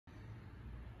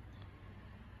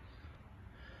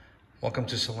Welcome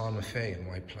to Salon Maffei in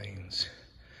White Plains.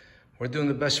 We're doing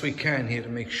the best we can here to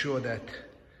make sure that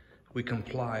we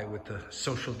comply with the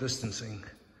social distancing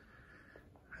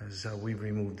as we've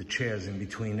removed the chairs in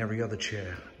between every other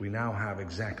chair. We now have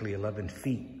exactly 11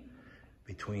 feet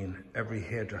between every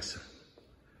hairdresser.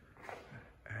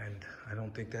 And I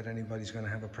don't think that anybody's gonna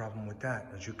have a problem with that.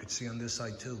 As you can see on this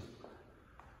side too,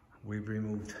 we've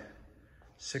removed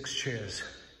 6 chairs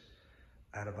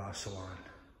out of our salon.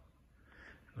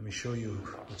 Let me show you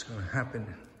what's going to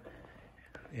happen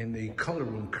in the color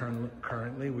room.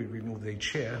 Currently, we removed a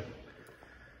chair,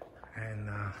 and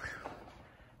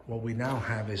what we now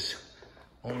have is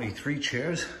only 3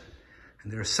 chairs,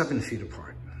 and they're 7 feet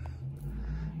apart.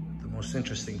 The most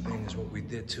interesting thing is what we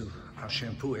did to our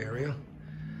shampoo area.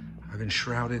 I've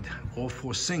enshrouded all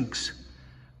 4 sinks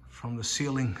from the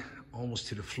ceiling almost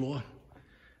to the floor,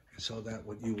 and so that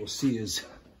what you will see is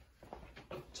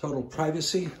total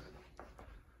privacy.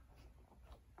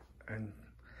 And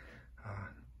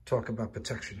talk about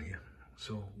protection here.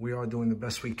 So we are doing the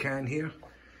best we can here.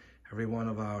 Every one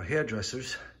of our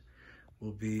hairdressers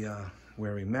will be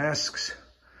wearing masks,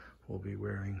 we'll be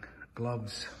wearing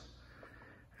gloves,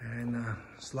 and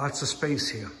there's lots of space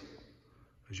here,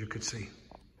 as you could see,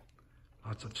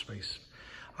 lots of space.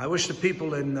 I wish the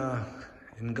people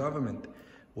in government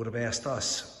would have asked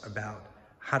us about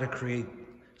how to create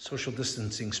social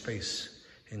distancing space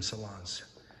in salons.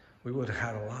 We would have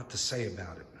had a lot to say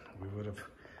about it. We would have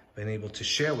been able to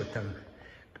share with them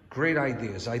great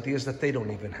ideas that they don't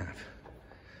even have.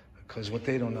 Because what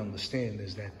they don't understand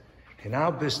is that in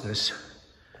our business,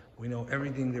 we know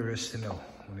everything there is to know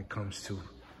when it comes to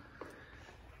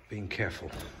being careful.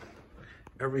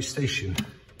 Every station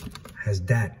has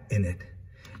that in it.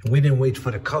 And we didn't wait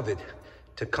for the COVID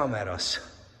to come at us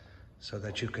so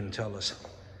that you can tell us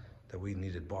that we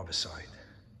needed barbicide.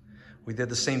 We did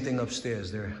the same thing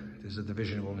upstairs. There's a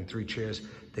division of only 3 chairs.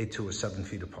 They too are 7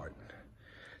 feet apart.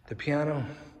 The piano,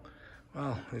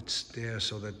 well, it's there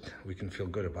so that we can feel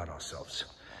good about ourselves.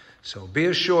 So be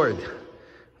assured,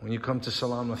 when you come to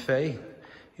Salon Maffei,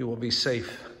 you will be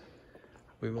safe.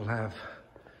 We will have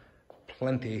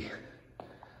plenty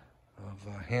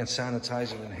of hand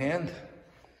sanitizer in hand.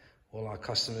 All our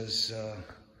customers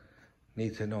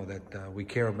need to know that we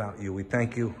care about you. We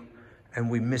thank you. And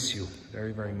we miss you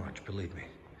very, very much, believe me.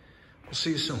 We'll see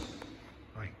you soon.